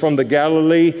 Jesus is from the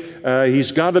Galilee.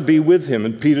 He's got to be with him.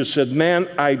 And Peter said, "Man,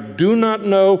 I do not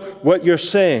know what you're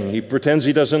saying." He pretends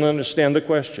he doesn't understand the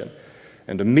question.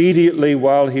 And immediately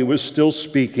while he was still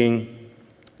speaking,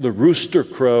 the rooster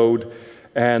crowed,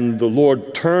 and the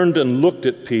Lord turned and looked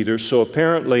at Peter. So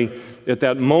apparently at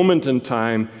that moment in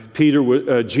time,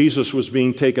 Jesus was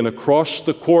being taken across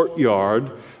the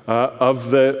courtyard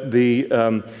of the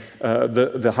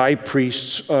high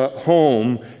priest's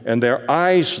home, and their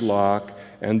eyes lock.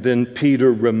 And then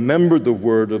Peter remembered the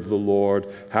word of the Lord,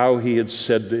 how he had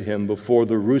said to him, "Before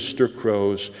the rooster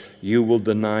crows, you will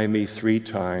deny me 3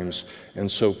 times." And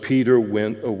so Peter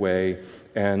went away,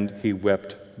 and he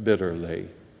wept bitterly.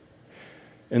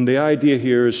 And the idea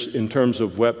here is, in terms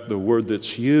of wept, the word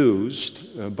that's used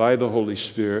by the Holy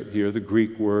Spirit here, the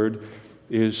Greek word,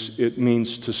 it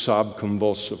means to sob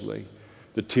convulsively.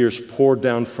 The tears pour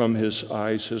down from his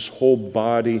eyes. His whole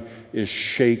body is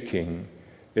shaking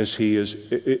as he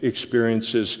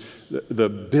experiences the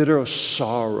bitter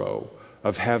sorrow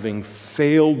of having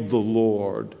failed the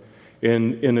Lord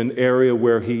in an area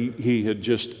where he had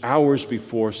just hours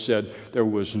before said there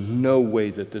was no way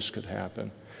that this could happen.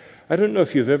 I don't know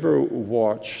if you've ever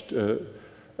watched a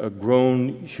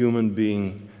grown human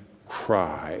being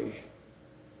cry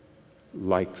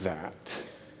like that.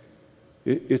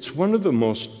 It's one of the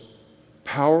most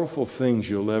powerful things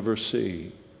you'll ever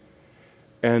see.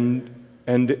 And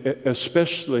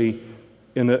especially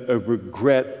in a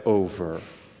regret over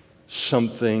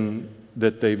something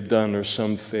that they've done or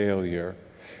some failure.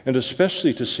 And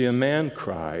especially to see a man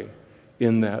cry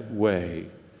in that way.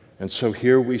 And so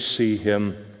here we see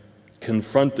him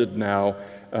confronted now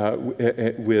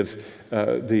with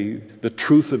the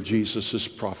truth of Jesus'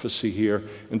 prophecy here.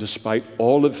 And despite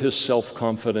all of his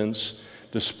self-confidence,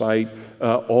 despite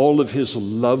all of his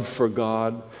love for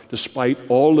God, despite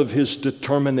all of his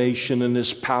determination and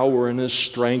his power and his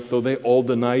strength, though they all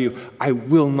deny you, I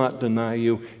will not deny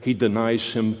you. He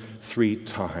denies him 3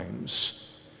 times.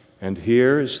 And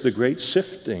here is the great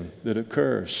sifting that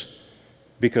occurs,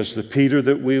 because the Peter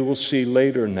that we will see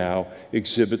later now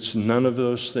exhibits none of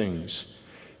those things.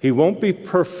 He won't be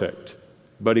perfect,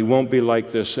 but he won't be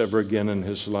like this ever again in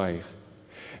his life.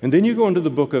 And then you go into the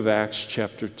book of Acts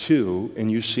chapter 2,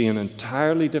 and you see an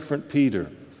entirely different Peter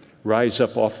rise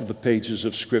up off of the pages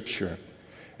of Scripture.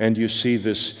 And you see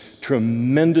this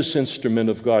tremendous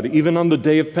instrument of God, even on the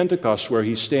day of Pentecost, where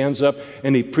he stands up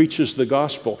and he preaches the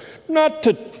gospel, not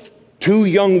to 2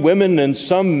 young women and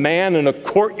some man in a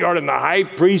courtyard in the high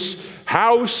priest's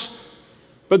house,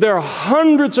 but there are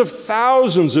hundreds of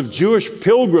thousands of Jewish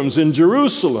pilgrims in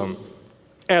Jerusalem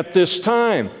at this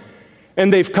time.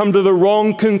 And they've come to the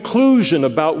wrong conclusion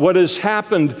about what has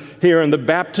happened here in the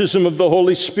baptism of the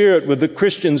Holy Spirit with the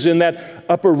Christians in that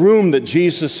upper room that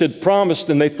Jesus had promised,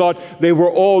 and they thought they were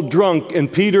all drunk.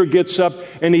 And Peter gets up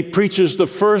and he preaches the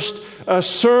first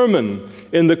sermon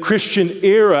in the Christian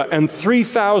era, and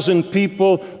 3,000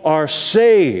 people are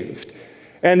saved.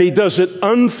 And he does it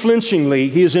unflinchingly.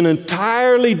 He is an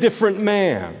entirely different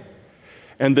man.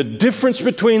 And the difference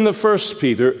between the first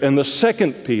Peter and the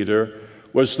second Peter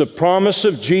was the promise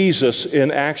of Jesus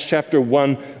in Acts chapter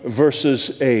 1,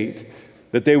 verses 8,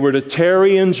 that they were to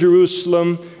tarry in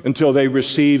Jerusalem until they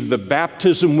received the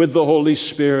baptism with the Holy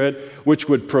Spirit, which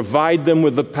would provide them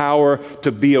with the power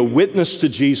to be a witness to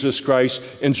Jesus Christ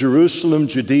in Jerusalem,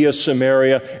 Judea,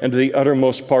 Samaria, and to the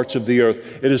uttermost parts of the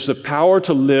earth. It is the power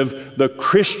to live the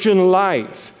Christian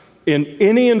life in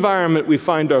any environment we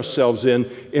find ourselves in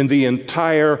the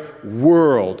entire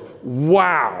world.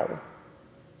 Wow!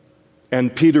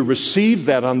 And Peter received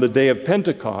that on the day of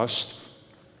Pentecost,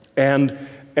 and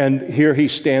here he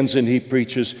stands and he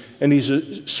preaches, and he's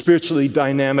spiritually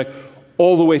dynamic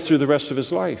all the way through the rest of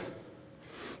his life.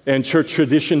 And church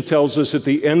tradition tells us at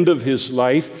the end of his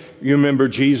life, you remember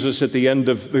Jesus at the end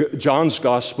of John's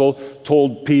gospel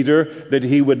told Peter that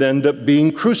he would end up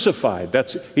being crucified.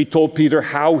 He told Peter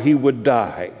how he would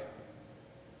die.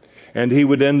 And he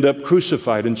would end up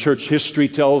crucified. And church history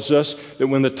tells us that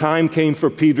when the time came for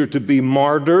Peter to be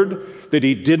martyred, that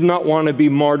he did not want to be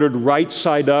martyred right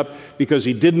side up because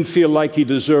he didn't feel like he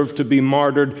deserved to be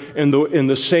martyred in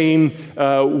the same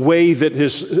way that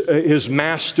his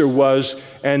master was,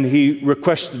 and he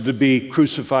requested to be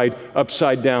crucified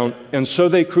upside down. And so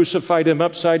they crucified him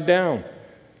upside down.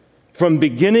 From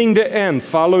beginning to end,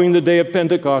 following the day of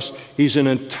Pentecost, he's an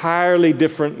entirely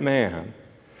different man.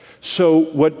 So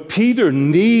what Peter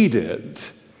needed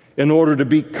in order to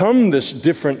become this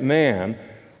different man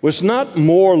was not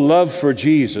more love for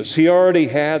Jesus. He already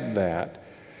had that.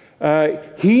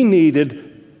 He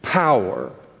needed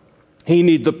power. He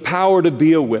needed the power to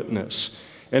be a witness.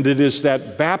 And it is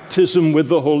that baptism with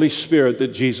the Holy Spirit that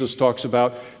Jesus talks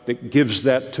about that gives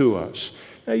that to us.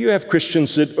 Now, you have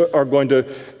Christians that are going to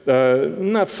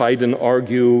not fight and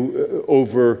argue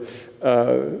over,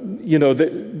 you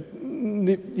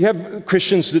have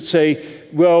Christians that say,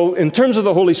 well, in terms of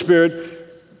the Holy Spirit,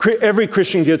 every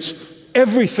Christian gets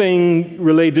everything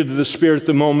related to the Spirit at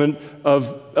the moment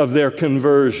of their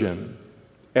conversion.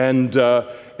 And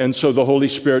so the Holy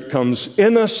Spirit comes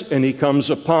in us and He comes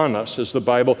upon us, as the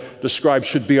Bible describes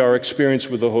should be our experience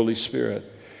with the Holy Spirit.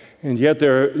 And yet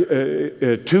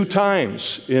there are 2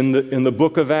 times in the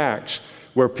book of Acts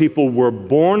where people were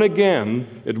born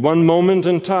again at one moment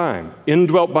in time,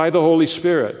 indwelt by the Holy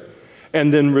Spirit,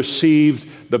 and then received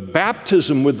the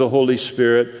baptism with the Holy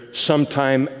Spirit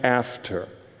sometime after.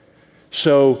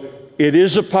 So it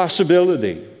is a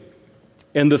possibility.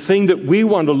 And the thing that we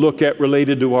want to look at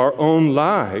related to our own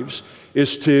lives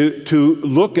is to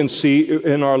look and see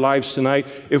in our lives tonight,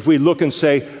 if we look and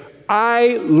say,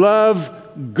 I love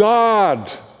God.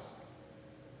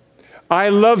 I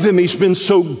love Him. He's been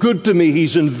so good to me.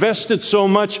 He's invested so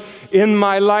much in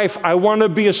my life. I want to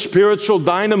be a spiritual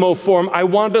dynamo for Him. I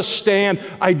want to stand.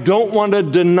 I don't want to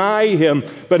deny Him.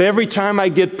 But every time I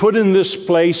get put in this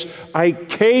place, I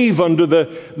cave under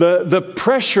the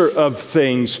pressure of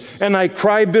things. And I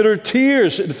cry bitter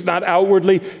tears, if not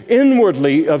outwardly,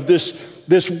 inwardly, of this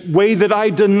way that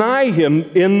I deny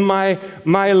Him in my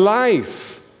life.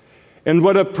 And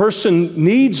what a person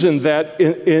needs in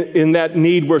that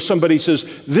need where somebody says,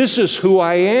 this is who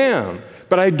I am,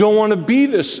 but I don't want to be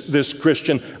this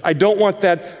Christian. I don't want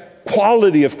that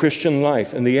quality of Christian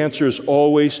life. And the answer is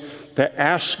always to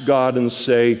ask God and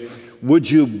say, would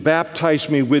you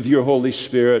baptize me with your Holy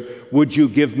Spirit? Would you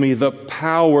give me the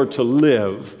power to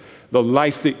live the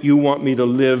life that you want me to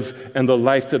live and the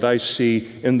life that I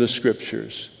see in the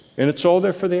Scriptures? And it's all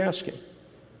there for the asking.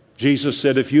 Jesus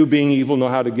said, if you being evil know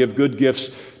how to give good gifts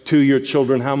to your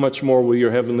children, how much more will your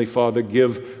heavenly Father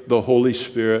give the Holy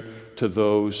Spirit to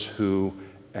those who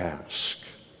ask?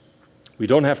 We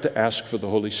don't have to ask for the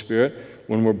Holy Spirit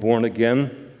when we're born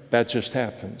again. That just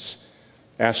happens.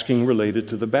 Asking related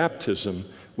to the baptism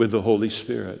with the Holy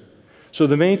Spirit. So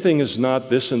the main thing is not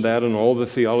this and that and all the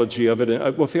theology of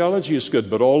it. Well, theology is good,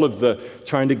 but all of the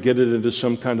trying to get it into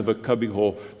some kind of a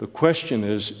cubbyhole. The question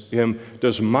is,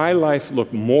 does my life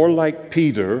look more like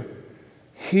Peter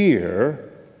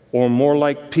here or more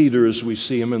like Peter as we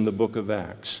see him in the book of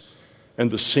Acts?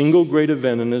 And the single great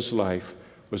event in his life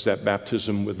was that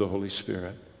baptism with the Holy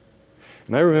Spirit.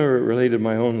 And I remember it related to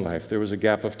my own life. There was a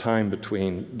gap of time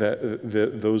between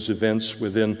those events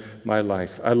within my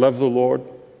life. I love the Lord.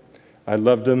 I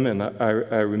loved Him, and I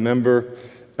remember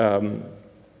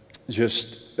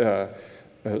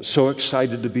so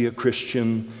excited to be a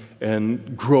Christian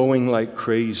and growing like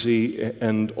crazy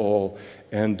and all.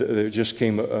 And there just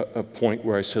came a point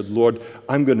where I said, Lord,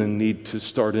 I'm going to need to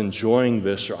start enjoying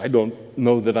this, or I don't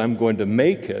know that I'm going to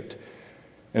make it.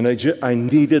 And I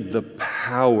needed the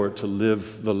power to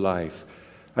live the life.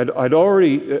 I'd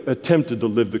already attempted to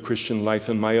live the Christian life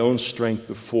in my own strength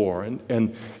before,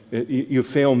 and you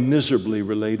fail miserably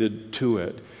related to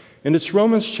it. And it's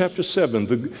Romans chapter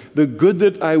 7. The good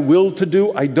that I will to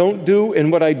do, I don't do,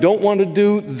 and what I don't want to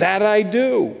do, that I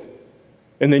do.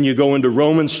 And then you go into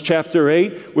Romans chapter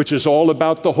 8, which is all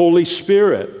about the Holy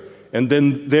Spirit. And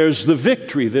then there's the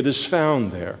victory that is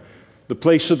found there. the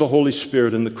place of the Holy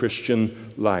Spirit in the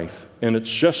Christian life. And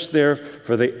it's just there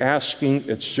for the asking,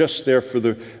 it's just there for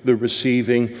the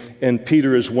receiving. And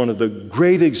Peter is one of the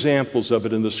great examples of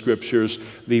it in the Scriptures,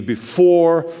 the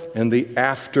before and the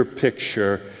after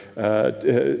picture,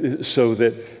 so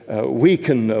that we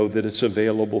can know that it's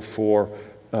available for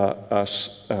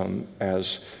us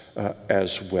as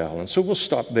well. And so we'll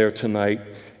stop there tonight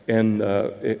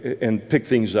and pick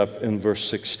things up in verse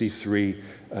 63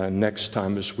 next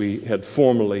time as we head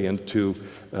formally into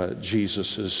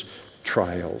Jesus'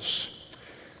 trials.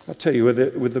 I'll tell you,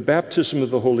 with the baptism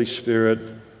of the Holy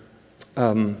Spirit,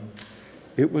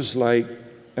 it was like,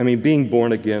 being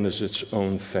born again is its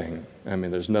own thing.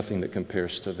 There's nothing that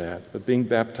compares to that. But being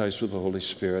baptized with the Holy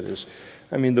Spirit is,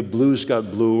 the blues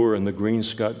got bluer and the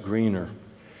greens got greener.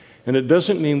 And it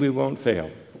doesn't mean we won't fail.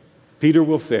 Peter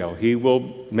will fail. He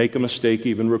will make a mistake,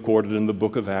 even recorded in the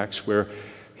book of Acts, where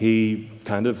he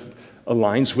kind of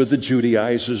aligns with the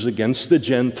Judaizers against the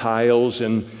Gentiles,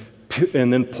 and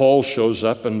then Paul shows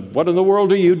up, and what in the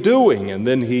world are you doing? And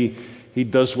then he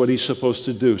does what he's supposed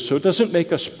to do. So it doesn't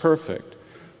make us perfect,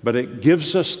 but it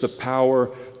gives us the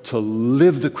power to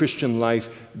live the Christian life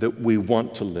that we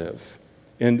want to live.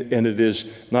 And it is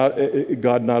not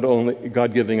only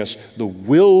God giving us the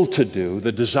will to do,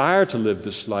 the desire to live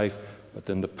this life, but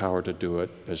then the power to do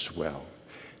it as well.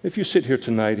 If you sit here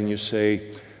tonight and you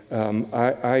say,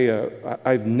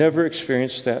 I've never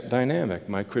experienced that dynamic.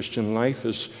 My Christian life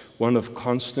is one of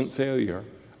constant failure.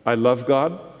 I love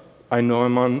God. I know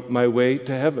I'm on my way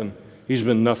to heaven. He's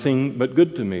been nothing but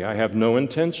good to me. I have no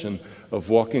intention of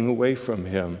walking away from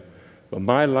Him. But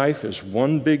my life is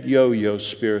one big yo-yo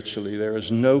spiritually. There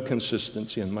is no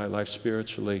consistency in my life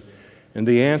spiritually. And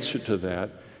the answer to that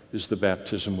is the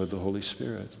baptism with the Holy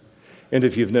Spirit. And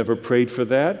if you've never prayed for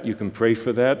that, you can pray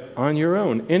for that on your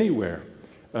own, anywhere.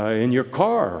 In your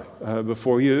car,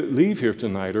 before you leave here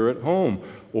tonight, or at home.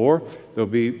 Or there'll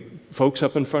be folks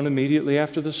up in front immediately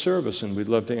after the service, and we'd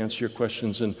love to answer your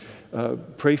questions and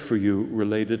pray for you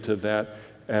related to that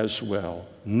as well.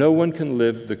 No one can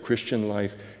live the Christian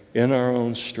life in our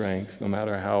own strength, no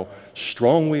matter how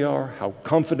strong we are, how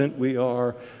confident we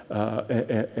are,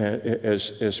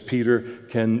 as Peter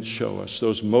can show us.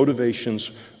 Those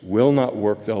motivations will not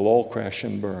work. They'll all crash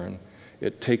and burn.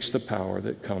 It takes the power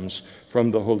that comes from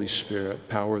the Holy Spirit,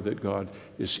 power that God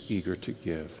is eager to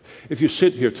give. If you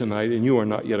sit here tonight and you are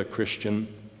not yet a Christian,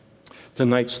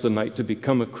 tonight's the night to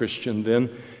become a Christian then,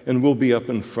 and we'll be up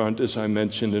in front, as I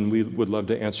mentioned, and we would love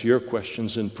to answer your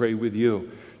questions and pray with you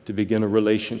to begin a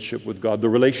relationship with God, the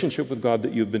relationship with God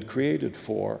that you've been created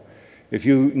for. If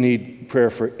you need prayer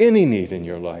for any need in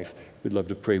your life, we'd love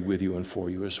to pray with you and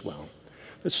for you as well.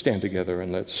 Let's stand together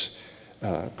and let's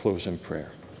close in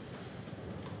prayer.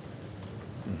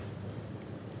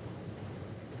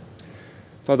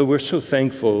 Father, we're so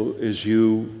thankful as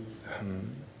you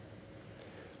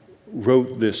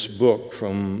wrote this book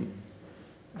from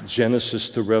Genesis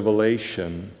to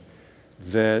Revelation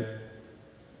that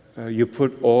you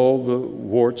put all the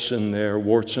warts in there,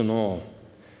 warts and all,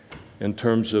 in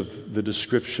terms of the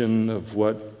description of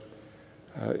what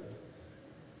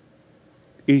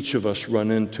each of us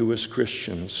run into as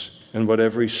Christians and what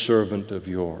every servant of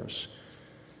yours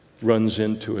runs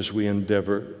into as we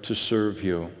endeavor to serve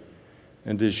you.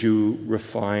 And as you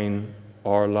refine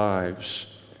our lives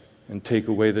and take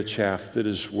away the chaff that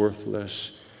is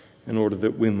worthless in order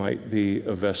that we might be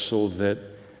a vessel that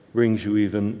brings you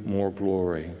even more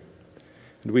glory.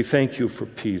 And we thank you for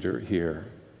Peter here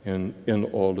in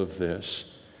all of this.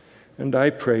 And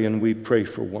I pray and we pray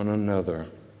for one another.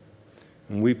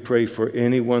 And we pray for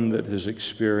anyone that has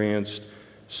experienced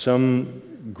some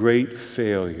great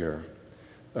failure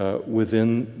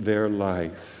within their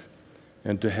life,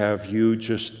 and to have you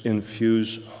just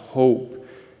infuse hope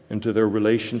into their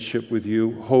relationship with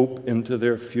you, hope into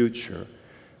their future,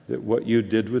 that what you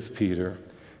did with Peter,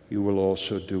 you will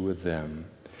also do with them.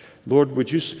 Lord,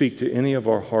 would you speak to any of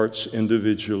our hearts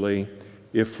individually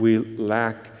if we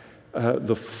lack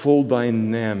the full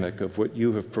dynamic of what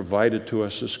you have provided to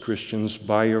us as Christians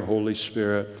by your Holy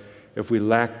Spirit, if we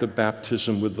lack the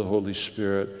baptism with the Holy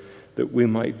Spirit, that we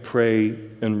might pray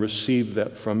and receive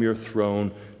that from your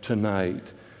throne tonight,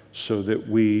 so that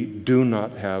we do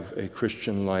not have a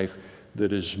Christian life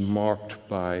that is marked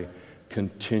by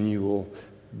continual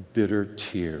bitter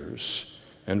tears.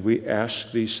 And we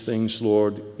ask these things,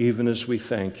 Lord, even as we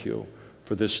thank you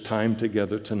for this time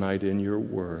together tonight in your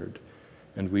word.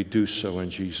 And we do so in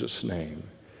Jesus' name.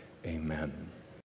 Amen.